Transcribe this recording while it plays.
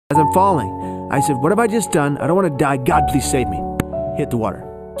I'm falling. I said, what have I just done? I don't want to die. God, please save me. Hit the water.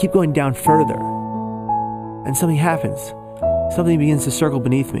 Keep going down further. And something happens. Something begins to circle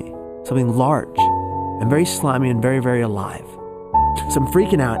beneath me. Something large and very slimy and very, very alive. So I'm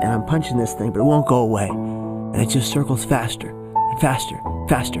freaking out and I'm punching this thing, but it won't go away. And it just circles faster and faster,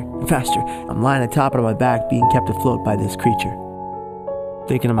 faster and faster. I'm lying atop it on my back, being kept afloat by this creature.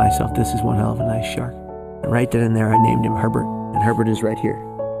 Thinking to myself, this is one hell of a nice shark. And right then and there, I named him Herbert. And Herbert is right here.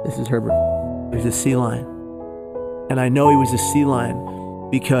 This is Herbert. He was a sea lion. And I know he was a sea lion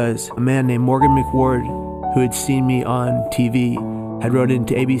because a man named Morgan McWard, who had seen me on TV, had wrote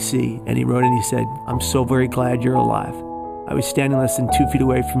into ABC, and he wrote in, he said, I'm so very glad you're alive. I was standing less than 2 feet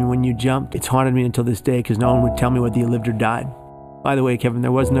away from you when you jumped. It's haunted me until this day because no one would tell me whether you lived or died. By the way, Kevin,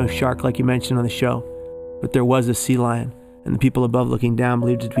 there was no shark like you mentioned on the show, but there was a sea lion, and the people above looking down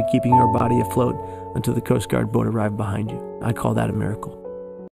believed it to be keeping your body afloat until the Coast Guard boat arrived behind you. I call that a miracle.